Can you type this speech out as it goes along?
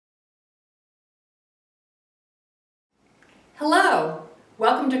Hello,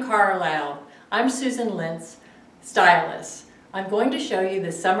 welcome to Carlisle. I'm Susan Linsk, stylist. I'm going to show you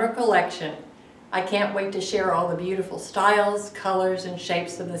the summer collection. I can't wait to share all the beautiful styles, colors, and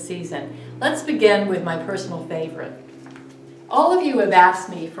shapes of the season. Let's begin with my personal favorite. All of you have asked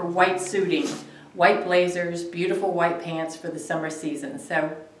me for white suiting, white blazers, beautiful white pants for the summer season.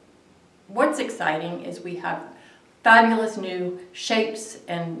 So what's exciting is we have fabulous new shapes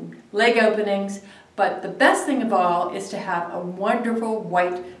and leg openings. But the best thing of all is to have a wonderful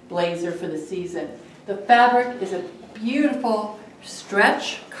white blazer for the season. The fabric is a beautiful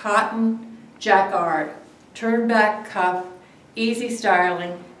stretch cotton jacquard, turn back cuff, easy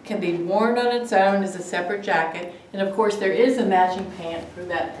styling, can be worn on its own as a separate jacket, and of course there is a matching pant for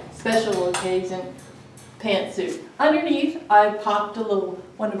that special occasion pantsuit. Underneath I popped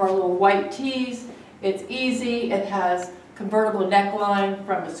one of our little white tees. It's easy, it has convertible neckline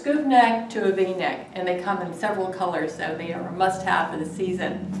from a scoop neck to a V-neck, and they come in several colors, so they are a must-have for the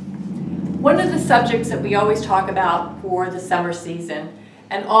season. One of the subjects that we always talk about for the summer season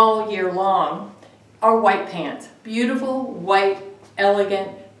and all year long are white pants. Beautiful, white,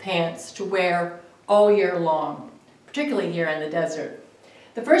 elegant pants to wear all year long, particularly here in the desert.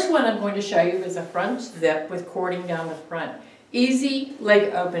 The first one I'm going to show you is a front zip with cording down the front. Easy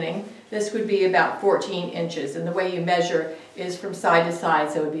leg opening. This would be about 14 inches, and the way you measure is from side to side,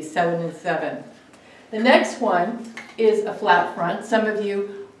 so it would be 7 and 7. The next one is a flat front. Some of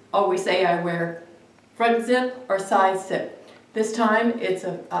you always say I wear front zip or side zip. This time it's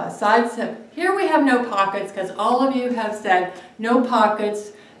a side zip. Here we have no pockets because all of you have said no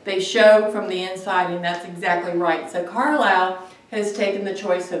pockets. They show from the inside, and that's exactly right. So Carlisle has taken the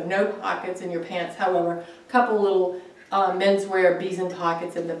choice of no pockets in your pants. However, a couple little menswear beads and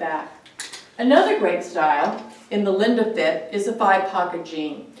pockets in the back. Another great style in the Linda fit is a 5-pocket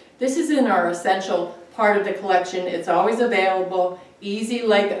jean. This is in our essential part of the collection. It's always available, easy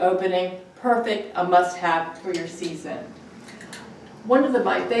leg opening, perfect, a must-have for your season. One of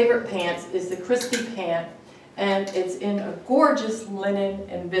my favorite pants is the crispy pant, and it's in a gorgeous linen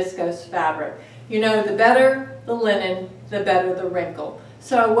and viscose fabric. You know, the better the linen, the better the wrinkle.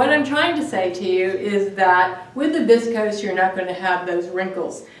 So what I'm trying to say to you is that with the viscose, you're not going to have those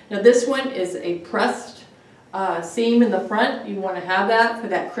wrinkles. Now this one is a pressed seam in the front. You want to have that for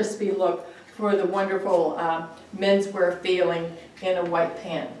that crispy look, for the wonderful menswear feeling in a white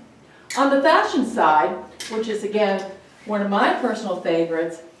pant. On the fashion side, which is again one of my personal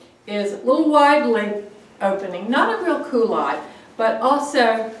favorites, is a little wide leg opening, not a real culotte, but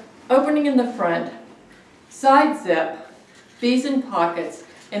also opening in the front, side zip, V's and pockets,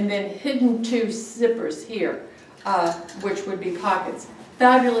 and then hidden 2 zippers here, which would be pockets.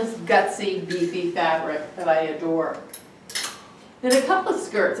 Fabulous, gutsy, beefy fabric that I adore. Then a couple of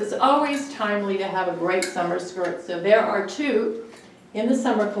skirts. It's always timely to have a great summer skirt, so there are 2 in the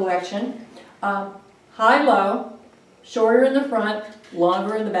summer collection. High-low, shorter in the front,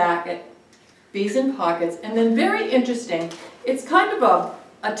 longer in the back, V's and pockets, and then very interesting, it's kind of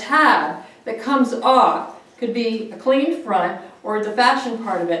a tab that comes off. Could be a clean front or the fashion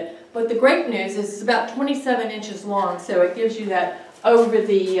part of it, but the great news is it's about 27 inches long, so it gives you that over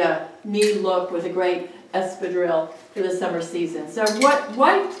the knee look with a great espadrille for the summer season. So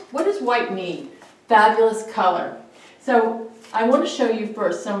what does white need? Fabulous color. So I want to show you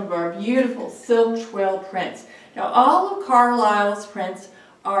first some of our beautiful silk twill prints. Now all of Carlisle's prints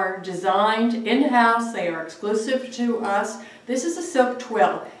are designed in-house, they are exclusive to us. This is a silk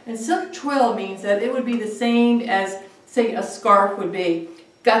twill, and silk twill means that it would be the same as, say, a scarf would be.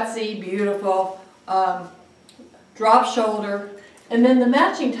 Gutsy, beautiful, drop shoulder, and then the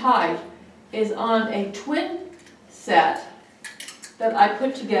matching tie is on a twin set that I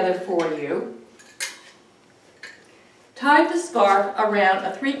put together for you. Tied the scarf around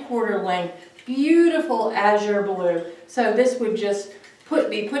a 3/4 length, beautiful azure blue. So this would just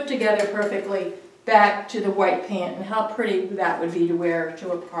be put together perfectly back to the white pant, and how pretty that would be to wear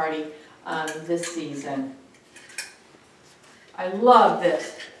to a party this season. I love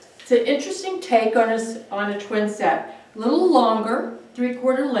this. It's an interesting take on a twin set. A little longer,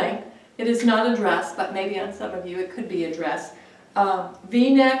 3/4 length. It is not a dress, but maybe on some of you it could be a dress.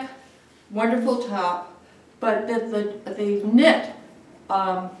 V-neck, wonderful top, but the knit,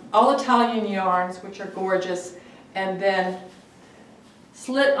 all Italian yarns, which are gorgeous, and then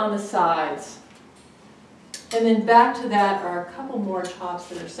slit on the sides. And then back to that are a couple more tops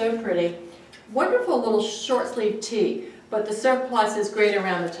that are so pretty. Wonderful little short sleeve tee, but the surplus is great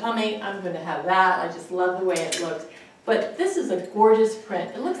around the tummy. I'm going to have that. I just love the way it looks. But this is a gorgeous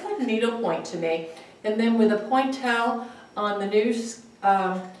print. It looks like needlepoint to me. And then with a pointelle on the new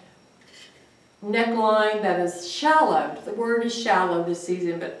neckline that is shallow. The word is shallow this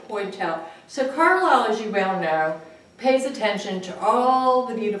season, but pointelle. So Carlisle, as you well know, pays attention to all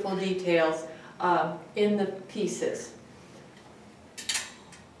the beautiful details in the pieces.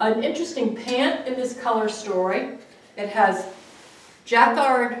 An interesting pant in this color story. It has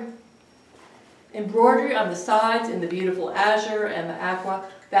jacquard embroidery on the sides in the beautiful azure and the aqua.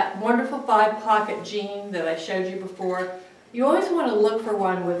 That wonderful 5-pocket jean that I showed you before. You always want to look for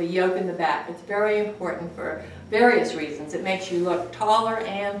one with a yoke in the back. It's very important for various reasons. It makes you look taller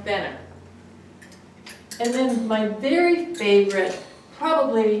and thinner. And then my very favorite,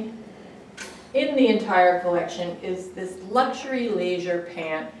 probably in the entire collection, is this luxury leisure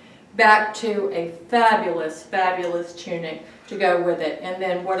pant back to a fabulous, fabulous tunic to go with it. And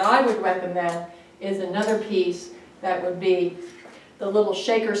then what I would recommend is another piece that would be the little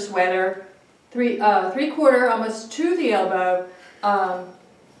shaker sweater, three-quarter, almost to the elbow,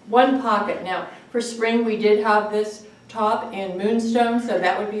 1 pocket. Now, for spring we did have this top in moonstone, so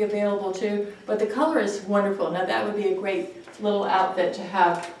that would be available too. But the color is wonderful. Now that would be a great little outfit to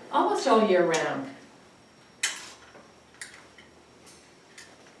have almost all year round.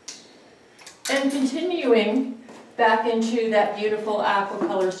 And continuing back into that beautiful aqua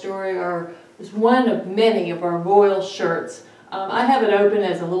color story is one of many of our voile shirts. I have it open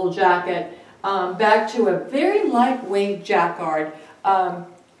as a little jacket, back to a very lightweight jacquard,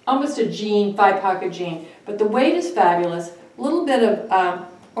 almost a jean, 5-pocket jean, but the weight is fabulous. A little bit of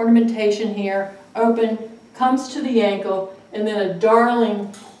ornamentation here, open, comes to the ankle, and then a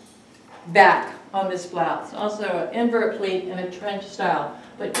darling back on this blouse. Also an invert pleat and a trench style,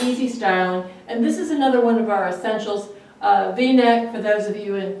 but easy styling. And this is another one of our essentials, V-neck for those of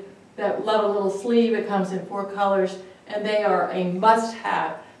you that love a little sleeve. It comes in 4 colors, and they are a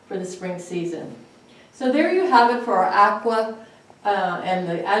must-have for the spring season. So there you have it for our aqua and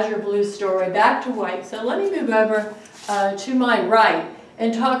the azure blue story. Back to white. So let me move over to my right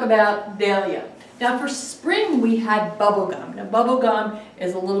and talk about dahlia. Now for spring we had bubblegum. Now bubblegum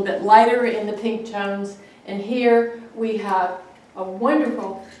is a little bit lighter in the pink tones, and here we have a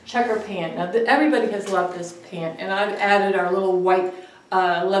wonderful checker pant. Now everybody has loved this pant, and I've added our little white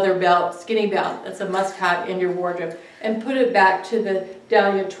leather belt, skinny belt. That's a must-have in your wardrobe, and put it back to the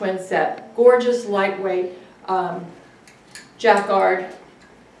dahlia twin set. Gorgeous lightweight jacquard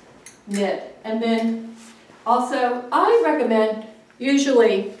knit. And then also I recommend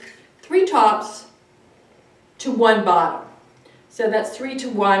usually 3 tops to 1 bottom. So that's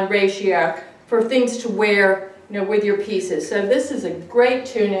 3-to-1 ratio for things to wear, with your pieces. So this is a great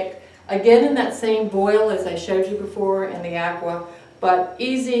tunic, again in that same voile as I showed you before in the aqua, but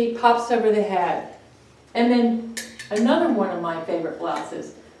easy, pops over the head. And then another one of my favorite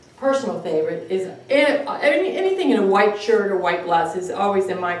blouses, personal favorite, is anything in a white shirt or white blouse is always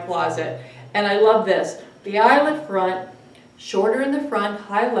in my closet. And I love this. The eyelet front, shorter in the front,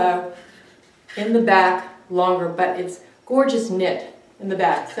 high-low, in the back, longer, but it's gorgeous knit in the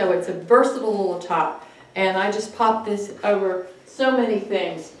back. So it's a versatile little top. And I just pop this over so many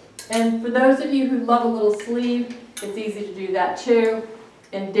things. And for those of you who love a little sleeve, it's easy to do that too.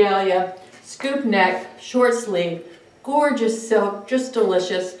 In dahlia, scoop neck, short sleeve, gorgeous silk, just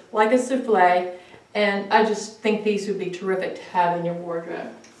delicious, like a souffle. And I just think these would be terrific to have in your wardrobe.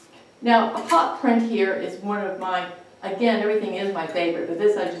 Now, a hot print here is one of my, again, everything is my favorite, but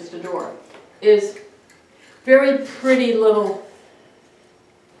this I just adore, is very pretty little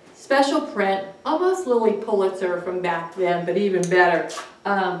special print, almost Lily Pulitzer from back then, but even better.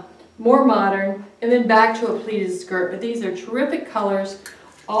 More modern, and then back to a pleated skirt. But these are terrific colors,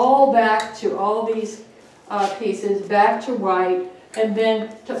 all back to all these pieces, back to white, and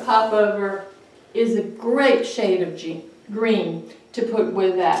then to pop over is a great shade of green to put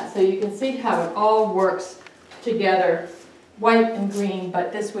with that. So you can see how it all works together, white and green.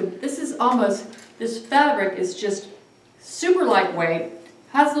 But this is almost, this fabric is just super lightweight,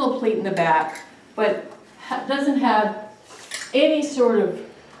 has a little pleat in the back, but doesn't have any sort of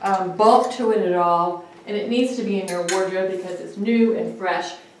bulk to it at all, and it needs to be in your wardrobe because it's new and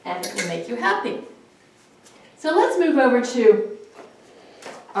fresh and it will make you happy. So let's move over to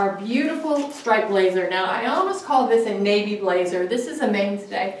our beautiful striped blazer. Now I almost call this a navy blazer. This is a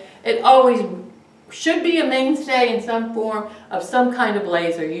mainstay. It always should be a mainstay in some form of some kind of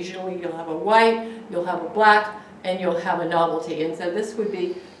blazer. Usually you'll have a white, you'll have a black, and you'll have a novelty. And so this would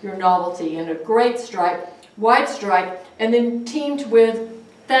be your novelty in a great stripe, wide stripe, and then teamed with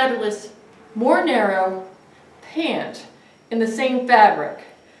fabulous, more narrow pant in the same fabric.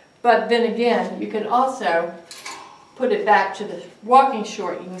 But then again, you can also put it back to the walking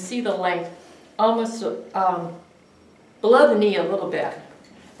short. You can see the length almost below the knee a little bit.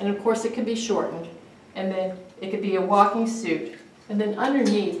 And of course it could be shortened. And then it could be a walking suit. And then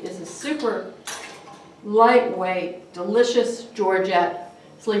underneath is a super lightweight, delicious Georgette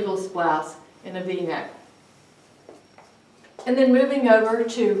sleeveless blouse in a V-neck. And then moving over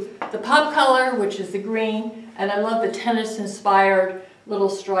to the pop color, which is the green, and I love the tennis-inspired little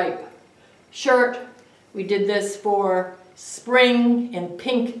stripe shirt. We did this for spring in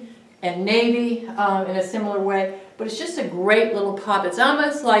pink and navy in a similar way, but it's just a great little pop. It's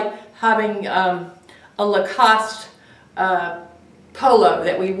almost like having a Lacoste polo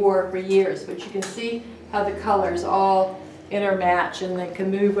that we wore for years, but you can see how the colors all intermatch, and they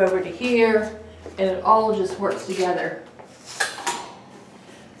can move over to here, and it all just works together.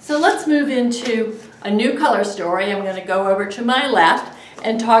 So let's move into a new color story. I'm going to go over to my left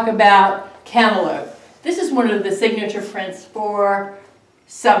and talk about cantaloupe. This is one of the signature prints for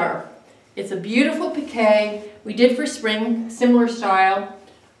summer. It's a beautiful piqué. We did for spring, similar style.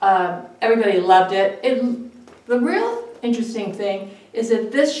 Everybody loved it. The real interesting thing is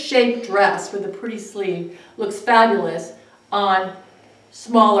that this shaped dress with a pretty sleeve looks fabulous on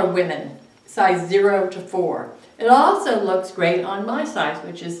smaller women, size 0 to 4. It also looks great on my size,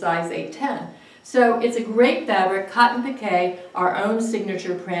 which is size 8-10. So it's a great fabric, cotton piqué, our own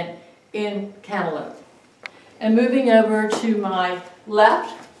signature print in cantaloupe. And moving over to my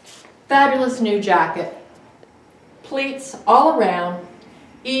left, fabulous new jacket. Pleats all around,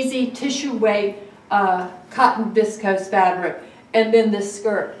 easy tissue weight, cotton viscose fabric. And then this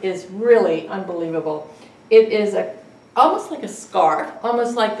skirt is really unbelievable. It is almost like a scarf,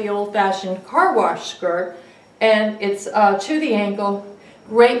 almost like the old-fashioned car wash skirt. And it's to the ankle,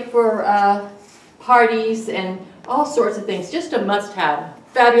 great for parties and all sorts of things. Just a must-have.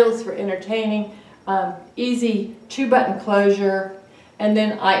 Fabulous for entertaining, easy 2-button closure. And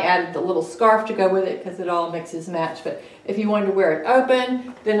then I added the little scarf to go with it because it all mixes match. But if you wanted to wear it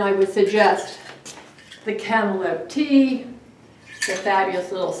open, then I would suggest the cantaloupe tee, the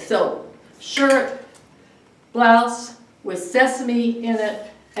fabulous little silk shirt, blouse with sesame in it.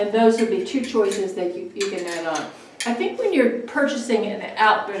 And those would be 2 choices that you can add on. I think when you're purchasing an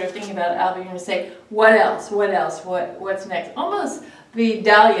outfit or thinking about an outfit, you're going to say, what else, what else, what's next? Almost the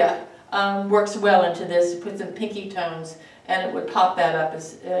dahlia works well into this. Put some pinky tones and it would pop that up,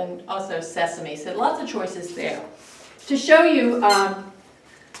 and also sesame. So lots of choices there. To show you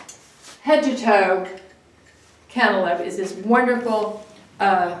head to toe cantaloupe is this wonderful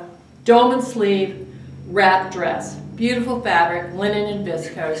dolman sleeve wrap dress. Beautiful fabric, linen and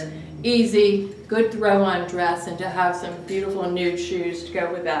viscose, easy, good throw-on dress, and to have some beautiful nude shoes to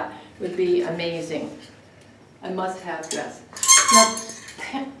go with that would be amazing. A must-have dress.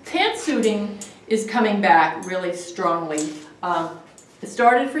 Now, pantsuiting is coming back really strongly. It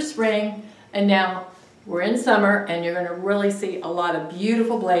started for spring, and now we're in summer, and you're going to really see a lot of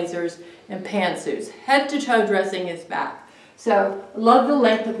beautiful blazers and pantsuits. Head-to-toe dressing is back. So, love the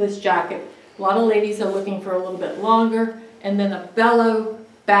length of this jacket. A lot of ladies are looking for a little bit longer, and then a bellow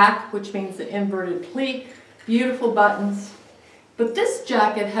back, which means an inverted pleat, beautiful buttons. But this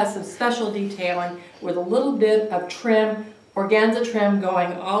jacket has some special detailing with a little bit of trim, organza trim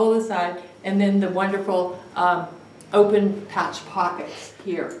going all over the side, and then the wonderful open patch pockets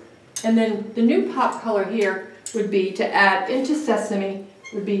here. And then the new pop color here would be to add into sesame,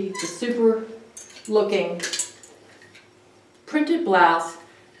 would be the super looking printed blouse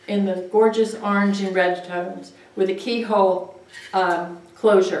in the gorgeous orange and red tones with a keyhole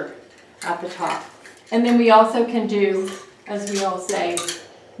closure at the top. And then we also can do, as we all say,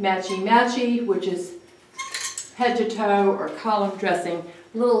 matchy-matchy, which is head to toe or column dressing.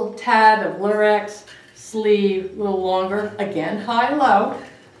 Little tad of lurex, sleeve, a little longer, again high-low,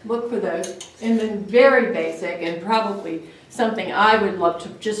 look for those. And then very basic, and probably something I would love to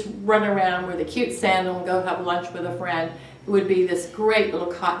just run around with a cute sandal and go have lunch with a friend. It would be this great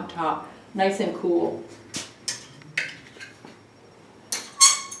little cotton top, nice and cool.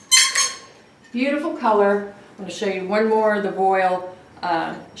 Beautiful color. I'm going to show you one more of the voile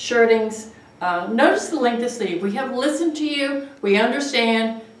shirtings. Notice the length of sleeve. We have listened to you. We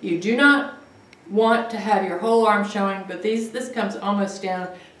understand. You do not want to have your whole arm showing, but this comes almost down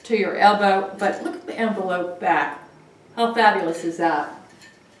to your elbow. But look at the envelope back. How fabulous is that?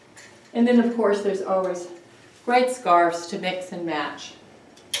 And then, of course, there's always great scarves to mix and match.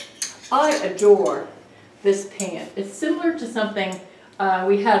 I adore this pant. It's similar to something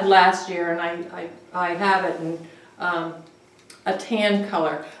we had last year, and I have it in a tan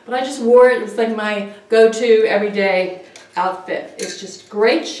color. But I just wore it. It's like my go-to everyday outfit. It's just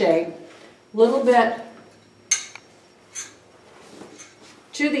great shape, little bit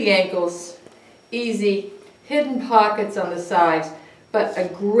to the ankles, easy, hidden pockets on the sides, but a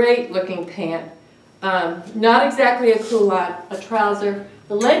great looking pant. Not exactly a culotte, a trouser.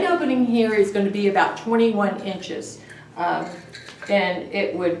 The leg opening here is going to be about 21 inches. And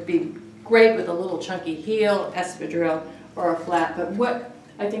it would be great with a little chunky heel, espadrille, or a flat. But what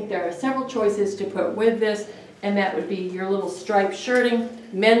I think there are several choices to put with this, and that would be your little striped shirting,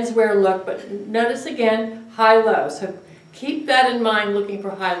 menswear look, but notice again, high-low. So keep that in mind looking for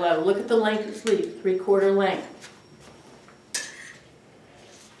high-low. Look at the length of sleeve, 3/4 length.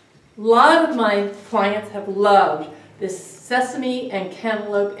 A lot of my clients have loved this sesame and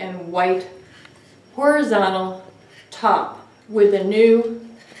cantaloupe and white horizontal top with a new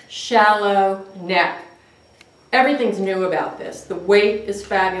shallow neck. Everything's new about this. The weight is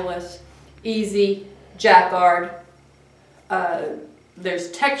fabulous, easy, jacquard.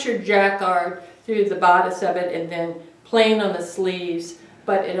 There's textured jacquard through the bodice of it and then plain on the sleeves,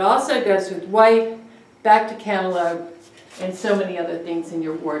 but it also goes with white, back to cantaloupe, and so many other things in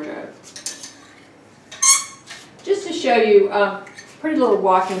your wardrobe. Just to show you, pretty little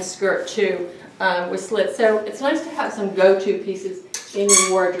walking skirt too with slits. So it's nice to have some go-to pieces in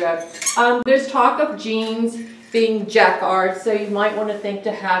your wardrobe. There's talk of jeans being jacquard, so you might want to think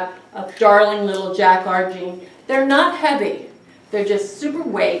to have a darling little jacquard jean. They're not heavy. They're just super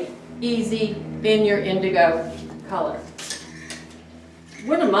weight, easy, in your indigo color.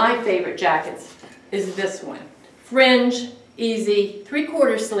 One of my favorite jackets is this one. Fringe, easy,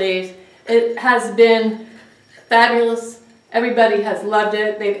 3/4 sleeves. It has been fabulous. Everybody has loved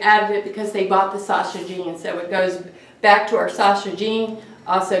it. They've added it because they bought the Sasha jean. So it goes back to our Sasha jean,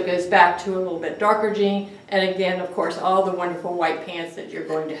 also goes back to a little bit darker jean, and again, of course, all the wonderful white pants that you're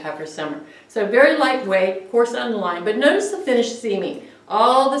going to have for summer. So very lightweight, of course on the line, but notice the finished seaming.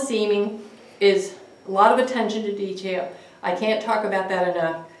 All the seaming is a lot of attention to detail. I can't talk about that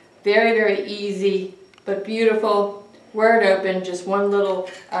enough. Very, very easy, but beautiful. Wear it open, just one little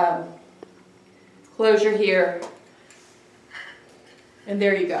closure here, and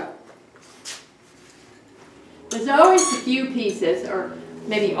there you go. There's always a few pieces, or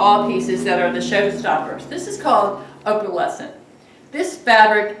maybe all pieces, that are the showstoppers. This is called opalescent. This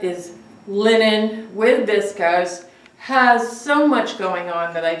fabric is linen with viscose, has so much going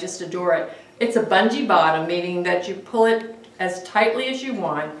on that I just adore it. It's a bungee bottom, meaning that you pull it as tightly as you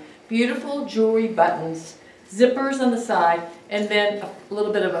want. Beautiful jewelry buttons, zippers on the side, and then a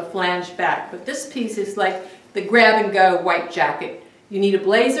little bit of a flange back. But this piece is like the grab-and-go white jacket. You need a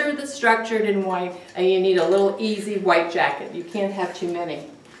blazer that's structured in white, and you need a little easy white jacket. You can't have too many.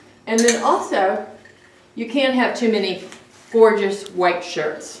 And then also, you can't have too many gorgeous white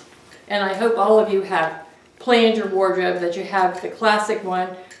shirts. And I hope all of you have planned your wardrobe, that you have the classic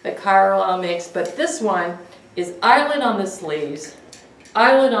one that Carlisle makes, but this one is eyelet on the sleeves,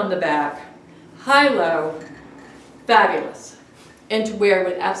 eyelet on the back, high-low, fabulous, and to wear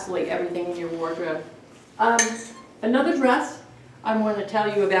with absolutely everything in your wardrobe. Another dress I want to tell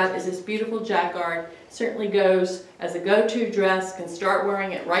you about is this beautiful jacquard. Certainly goes as a go-to dress, can start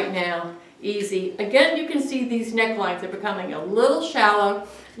wearing it right now, easy. Again, you can see these necklines are becoming a little shallow.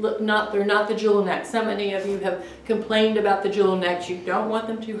 They're not the jewel neck. So many of you have complained about the jewel necks. You don't want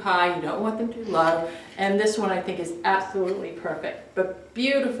them too high, you don't want them too low, and this one I think is absolutely perfect. But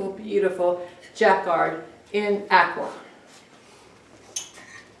beautiful, beautiful jacquard in aqua.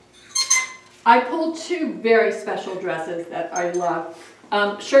 I pulled two very special dresses that I love.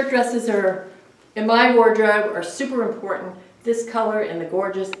 Shirt dresses are, in my wardrobe, are super important. This color in the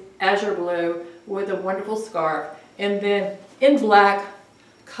gorgeous azure blue with a wonderful scarf. And then in black,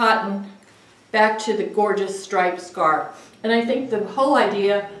 cotton, back to the gorgeous striped scarf. And I think the whole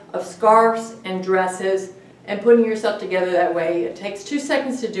idea of scarves and dresses and putting yourself together that way, it takes 2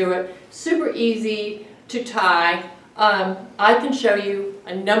 seconds to do it, super easy to tie. I can show you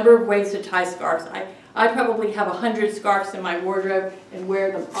a number of ways to tie scarves. I probably have 100 scarves in my wardrobe and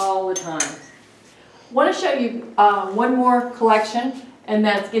wear them all the time. I want to show you one more collection, and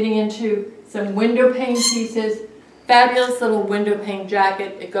that's getting into some window pane pieces. Fabulous little window pane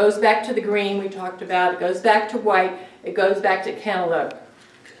jacket. It goes back to the green we talked about. It goes back to white. It goes back to cantaloupe.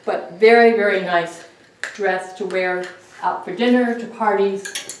 But very, very nice dress to wear out for dinner, to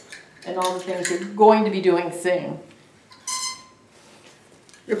parties, and all the things you're going to be doing soon.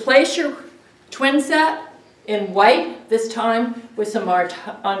 Replace your twin set in white, this time with some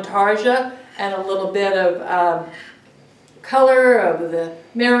intarsia and a little bit of color of the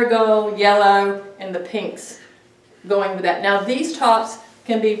marigold, yellow, and the pinks going with that. Now these tops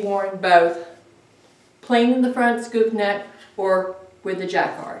can be worn both plain in the front, scoop neck, or with the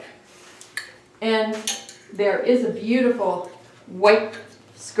jacquard. And there is a beautiful white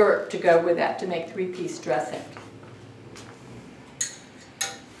skirt to go with that to make three-piece dressing.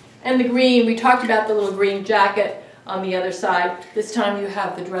 And the green, we talked about the little green jacket on the other side. This time you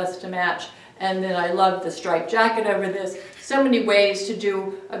have the dress to match. And then I love the striped jacket over this. So many ways to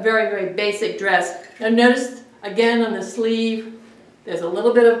do a very, very basic dress. Now notice again on the sleeve, there's a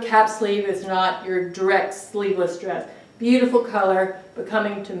little bit of cap sleeve. It's not your direct sleeveless dress. Beautiful color,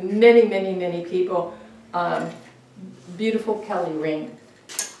 becoming to many, many, many people. Beautiful Kelly ring.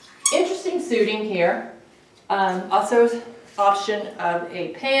 Interesting suiting here. Also option of a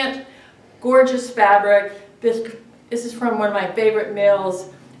pant. Gorgeous fabric. This is from one of my favorite mills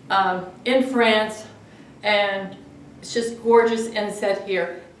in France, and it's just gorgeous inset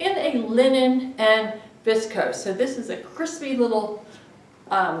here in a linen and viscose. So this is a crispy little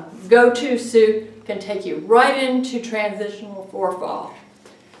go-to suit, can take you right into transitional for fall.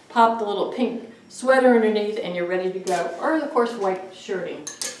 Pop the little pink sweater underneath and you're ready to go, or of course white shirting.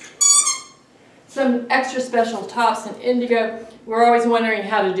 Some extra special tops in indigo. We're always wondering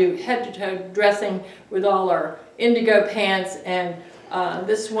how to do head-to-toe dressing with all our indigo pants, and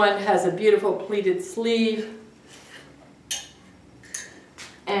this one has a beautiful pleated sleeve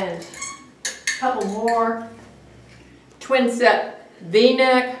and a couple more. Twin set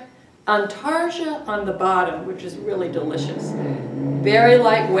V-neck, intarsia on the bottom, which is really delicious. Very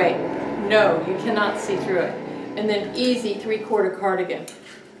lightweight. No, you cannot see through it. And then easy 3/4 cardigan.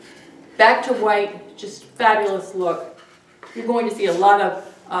 Back to white, just fabulous look. You're going to see a lot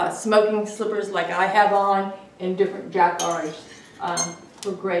of smoking slippers like I have on and different jacquards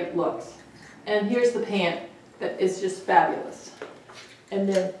for great looks. And here's the pant that is just fabulous. And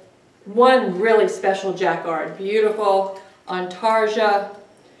then one really special jacquard, beautiful intarsia,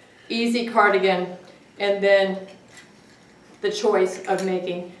 easy cardigan, and then the choice of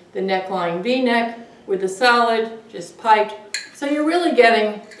making the neckline V-neck with the solid, just piped. So you're really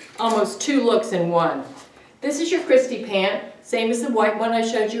getting almost 2 looks in one. This is your Christie pant, same as the white one I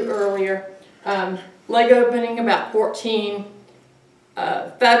showed you earlier. Leg opening about 14.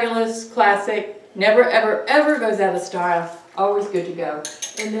 Fabulous, classic, never ever ever goes out of style, always good to go.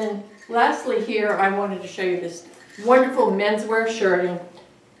 And then lastly here I wanted to show you this wonderful menswear shirting.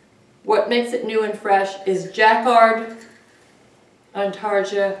 What makes it new and fresh is jacquard,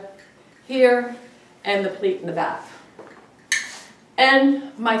 intarsia here, and the pleat in the back.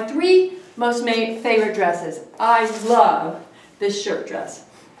 And my 3 most favorite dresses. I love this shirt dress.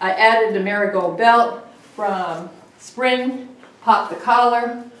 I added a marigold belt from spring, popped the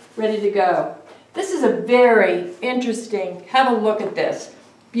collar, ready to go. This is a very interesting, have a look at this.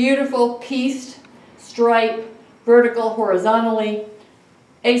 Beautiful pieced stripe, vertical, horizontally,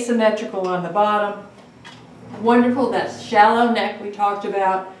 asymmetrical on the bottom. Wonderful, that shallow neck we talked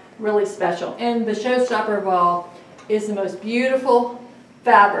about, really special. And the showstopper of all is the most beautiful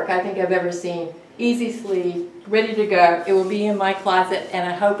fabric I think I've ever seen. Easy sleeve, ready to go. It will be in my closet and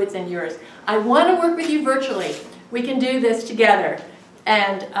I hope it's in yours. I want to work with you virtually. We can do this together.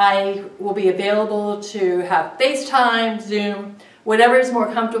 And I will be available to have FaceTime, Zoom, whatever is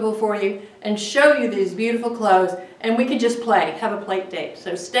more comfortable for you, and show you these beautiful clothes, and we can just play, have a play date.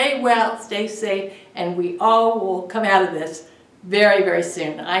 So stay well, stay safe, and we all will come out of this very, very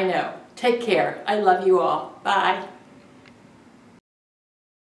soon. I know. Take care. I love you all. Bye.